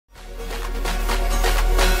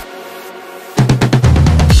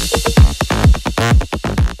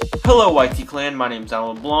Hello YTclan, my name is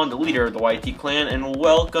Alan Blonde, the leader of the YTclan, and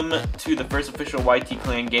welcome to the first official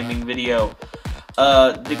YTclan gaming video.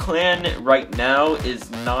 The clan right now is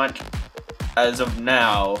not, as of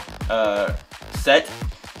now, set.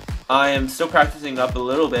 I am still practicing up a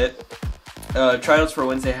little bit. Trials for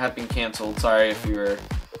Wednesday have been cancelled, sorry if you were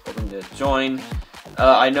hoping to join.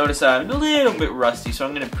 I noticed that I'm a little bit rusty, so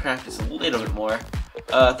I'm going to practice a little bit more.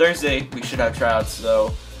 Thursday, we should have tryouts,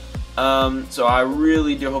 though. So I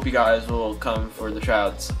really do hope you guys will come for the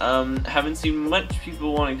tryouts. Haven't seen much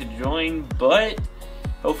people wanting to join, but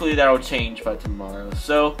hopefully that'll change by tomorrow.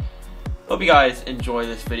 So, hope you guys enjoy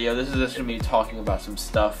this video. This is just going to be talking about some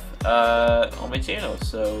stuff, on my channel,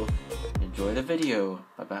 so enjoy the video.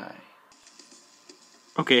 Bye-bye.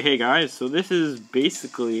 Okay, hey guys, so this is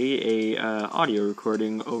basically a audio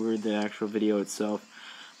recording over the actual video itself.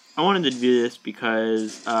 I wanted to do this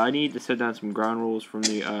because I need to set down some ground rules from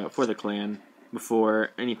the for the clan before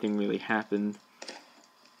anything really happened.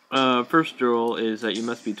 First rule is that you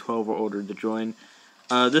must be 12 or older to join.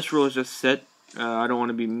 This rule is just set. I don't want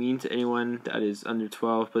to be mean to anyone that is under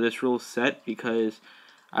 12, but this rule is set because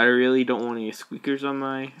I really don't want any squeakers on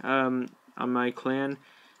my clan.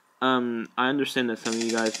 I understand that some of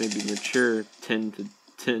you guys may be mature 10 to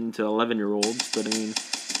 11-year-olds, but I mean,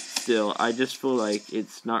 still, I just feel like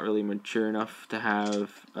it's not really mature enough to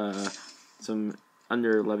have some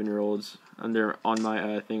under 11-year-olds on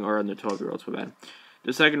my thing, or under 12-year-olds. So bad.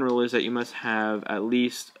 The second rule is that you must have at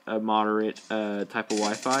least a moderate type of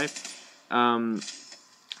Wi-Fi.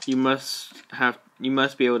 You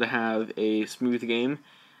must be able to have a smooth game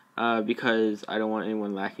because I don't want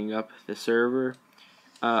anyone lacking up the server.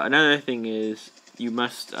 Another thing is you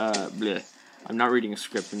must I'm not reading a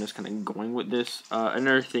script, I'm just kind of going with this.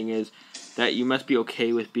 Another thing is that you must be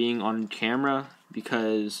okay with being on camera,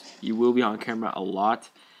 because you will be on camera a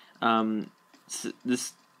lot.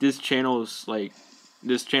 This channel is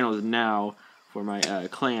now for my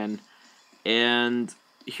clan, and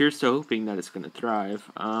here's to hoping that it's gonna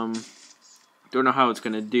thrive. Don't know how it's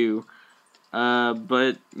gonna do,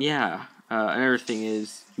 but yeah. Another thing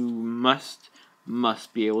is you must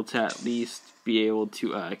be able to at least be able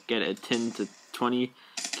to get a 10 to 20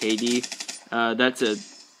 KD. That's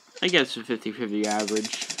I guess a 50-50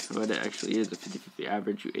 average, but it actually is a 50-50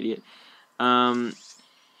 average, you idiot.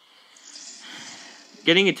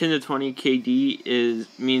 Getting a 10 to 20 KD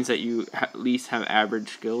means that you at least have average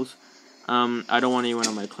skills. I don't want anyone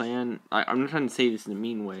on my clan. I'm not trying to say this in a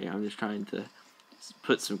mean way. I'm just trying to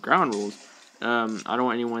put some ground rules. I don't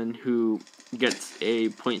want anyone who gets a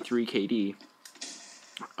 0.3 KD.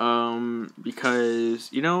 Because,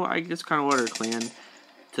 you know, I just kind of want our clan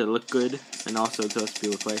to look good, and also to us to be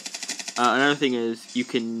able to play. Another thing is, you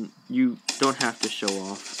don't have to show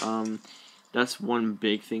off. That's one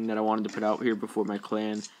big thing that I wanted to put out here before my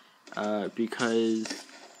clan, because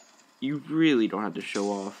you really don't have to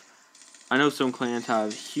show off. I know some clans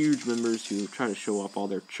have huge members who try to show off all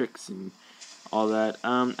their tricks and all that.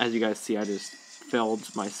 As you guys see, I just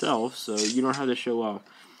failed myself, so you don't have to show off.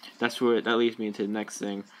 That leads me into the next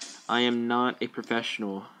thing. I am not a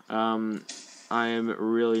professional. I am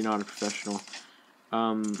really not a professional.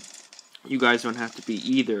 You guys don't have to be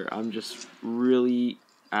either. I'm just really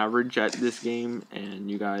average at this game,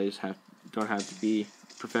 and you guys don't have to be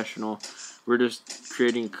professional. We're just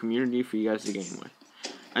creating a community for you guys to game with.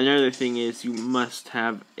 Another thing is you must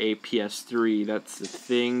have a PS3. That's the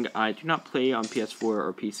thing. I do not play on PS4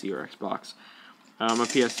 or PC or Xbox. I'm a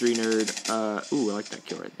PS3 nerd. Ooh, I like that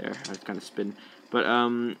kill right there. I was kind of spin. But,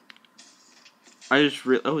 I just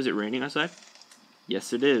oh, is it raining outside?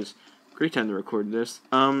 Yes, it is. Great time to record this.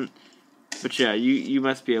 But yeah, you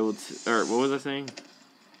must be able to, or what was I saying?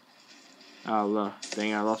 Oh,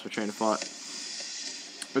 dang, I lost my train of thought.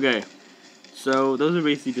 Okay, so those are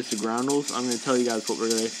basically just the ground rules. I'm going to tell you guys what we're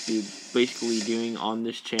going to be basically doing on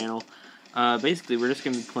this channel. Basically, we're just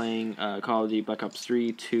going to be playing Call of Duty Black Ops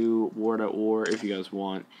 3, 2, War at War, if you guys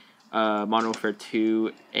want, Modern Warfare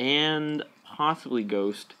 2, and possibly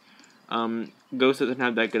Ghost. Ghost doesn't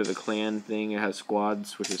have that good of a clan thing. It has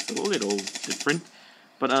squads, which is a little different.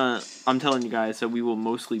 But I'm telling you guys that we will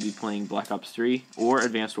mostly be playing Black Ops 3 or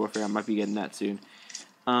Advanced Warfare. I might be getting that soon.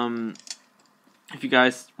 If you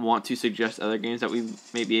guys want to suggest other games that we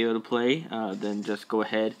may be able to play, then just go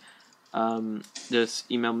ahead.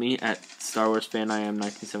 Just email me at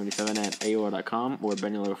StarWarsFanIam1977@AOL.com or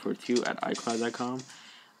BennyLevel42 at iCloud.com.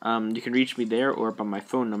 You can reach me there or by my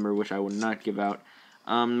phone number, which I will not give out.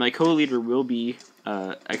 My co-leader will be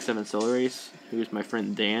X7 Solar Race, who's my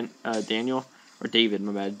friend Daniel, or David,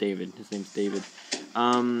 my bad, David. His name's David.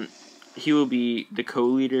 He will be the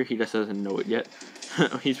co-leader. He just doesn't know it yet.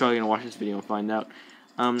 He's probably going to watch this video and find out.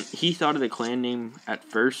 He thought of the clan name at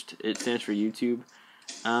first. It stands for YouTube.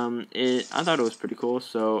 I thought it was pretty cool,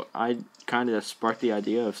 so I kind of sparked the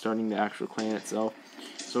idea of starting the actual clan itself.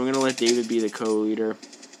 So I'm going to let David be the co-leader.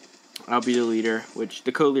 I'll be the leader, which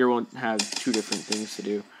the co-leader won't have two different things to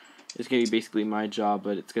do. It's going to be basically my job,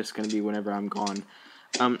 but it's just going to be whenever I'm gone.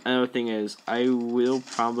 Another thing is, I will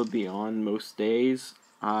probably be on most days.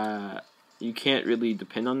 You can't really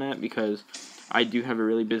depend on that because I do have a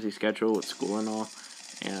really busy schedule with school and all,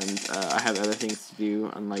 and I have other things to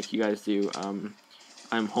do, unlike you guys do.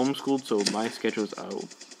 I'm homeschooled, so my schedule's a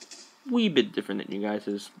wee bit different than you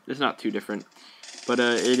guys'. It's not too different, but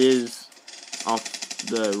it is off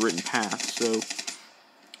the written path. So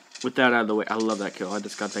with that out of the way, I love that kill. I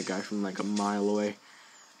just got that guy from like a mile away.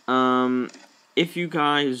 If you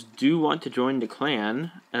guys do want to join the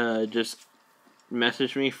clan, just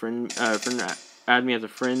message me, add me as a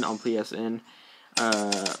friend on PSN.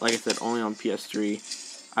 Like I said, only on PS3.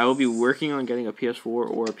 I will be working on getting a PS4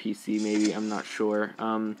 or a PC, maybe. I'm not sure.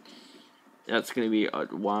 That's going to be a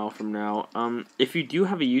while from now. If you do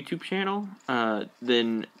have a YouTube channel,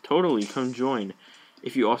 then totally come join.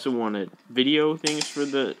 If you also want to video things for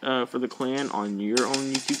the clan on your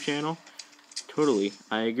own YouTube channel, totally.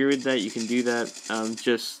 I agree with that. You can do that.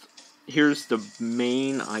 Just here's the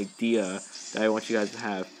main idea that I want you guys to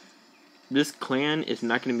have. This clan is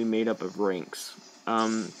not going to be made up of ranks.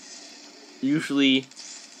 Usually,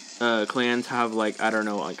 clans have like, I don't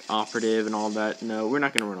know, like operative and all that. No, we're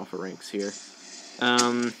not going to run off of ranks here.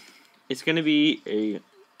 It's going to be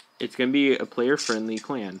a player-friendly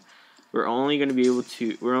clan. We're only going to be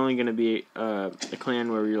a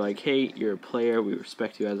clan where you're like, hey, you're a player, we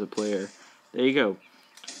respect you as a player. There you go.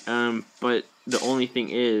 But the only thing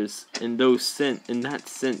is, in that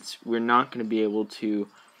sense, we're not going to be able to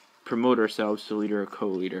promote ourselves to leader or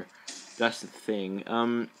co-leader. That's the thing.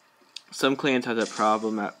 Some clans have that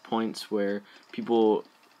problem at points where people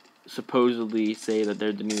supposedly say that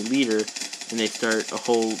they're the new leader, and they start a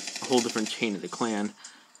whole different chain of the clan.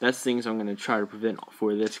 That's things I'm going to try to prevent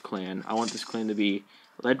for this clan. I want this clan to be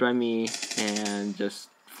led by me and just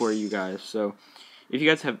for you guys. So if you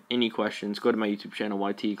guys have any questions, go to my YouTube channel,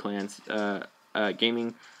 YTclan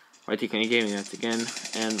Gaming, YTclan Gaming. That's again,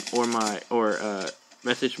 or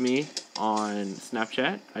message me on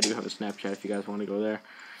Snapchat. I do have a Snapchat if you guys want to go there.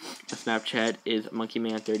 The Snapchat is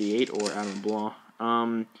monkeyman38 or Adam Blanc.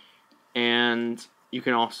 And you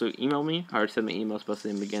can also email me. I already sent my email, supposed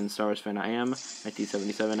to begin StarWarsFanIam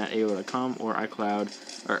 1977@AOL.com or iCloud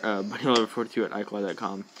or BunnyLover42 at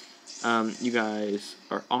iCloud.com. You guys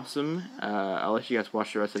are awesome. I'll let you guys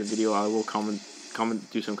watch the rest of the video. I will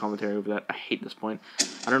do some commentary over that. I hate this point.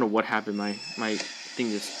 I don't know what happened. My thing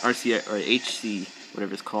is RC or HC,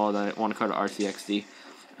 whatever it's called. I want to call it RCXD.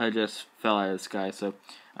 I just fell out of the sky. So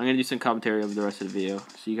I'm gonna do some commentary over the rest of the video.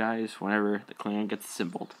 See you guys whenever the clan gets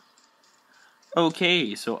assembled.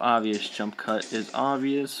 Okay, so obvious jump cut is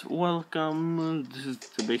obvious. Welcome. This is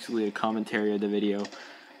basically a commentary of the video.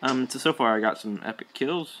 So far I got some epic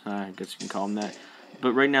kills. I guess you can call them that.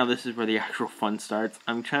 But right now this is where the actual fun starts.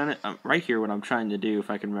 Right here, what I'm trying to do, if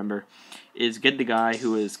I can remember, is get the guy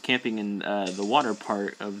who is camping in the water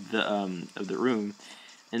part of the room.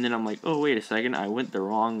 And then I'm like, oh wait a second, I went the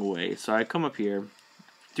wrong way. So I come up here,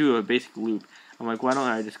 do a basic loop. I'm like, why don't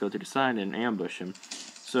I just go to the side and ambush him?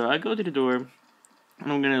 So I go to the door.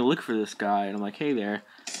 And I'm gonna look for this guy, and I'm like, hey there.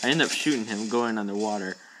 I end up shooting him, going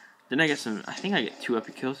underwater. Then I get I think I get 2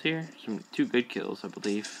 epic kills here. 2 good kills, I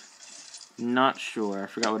believe. Not sure, I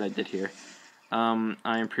forgot what I did here. I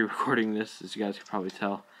am pre-recording this, as you guys can probably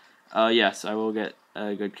tell. Yes, I will get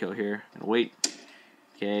a good kill here. I'm gonna wait.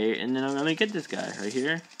 Okay, and then I'm gonna get this guy right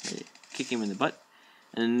here. Kick him in the butt.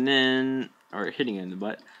 And then, or hitting him in the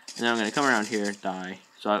butt. And then I'm gonna come around here, die.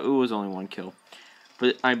 So it was only 1 kill.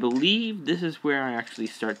 But I believe this is where I actually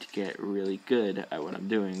start to get really good at what I'm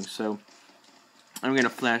doing. So I'm going to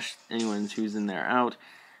flash anyone who's in there out.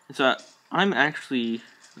 And so I'm actually,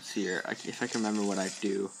 let's see here, if I can remember what I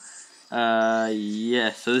do.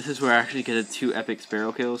 Yes, so this is where I actually get the 2 epic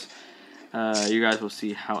sparrow kills. You guys will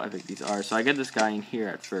see how epic these are. So I get this guy in here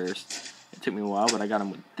at first. It took me a while, but I got him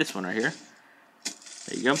with this one right here.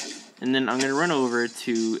 There you go. And then I'm going to run over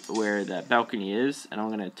to where that balcony is, and I'm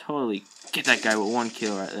going to totally get that guy with 1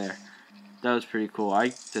 kill right there. That was pretty cool. I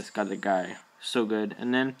just got the guy so good.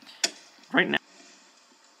 And then, right now,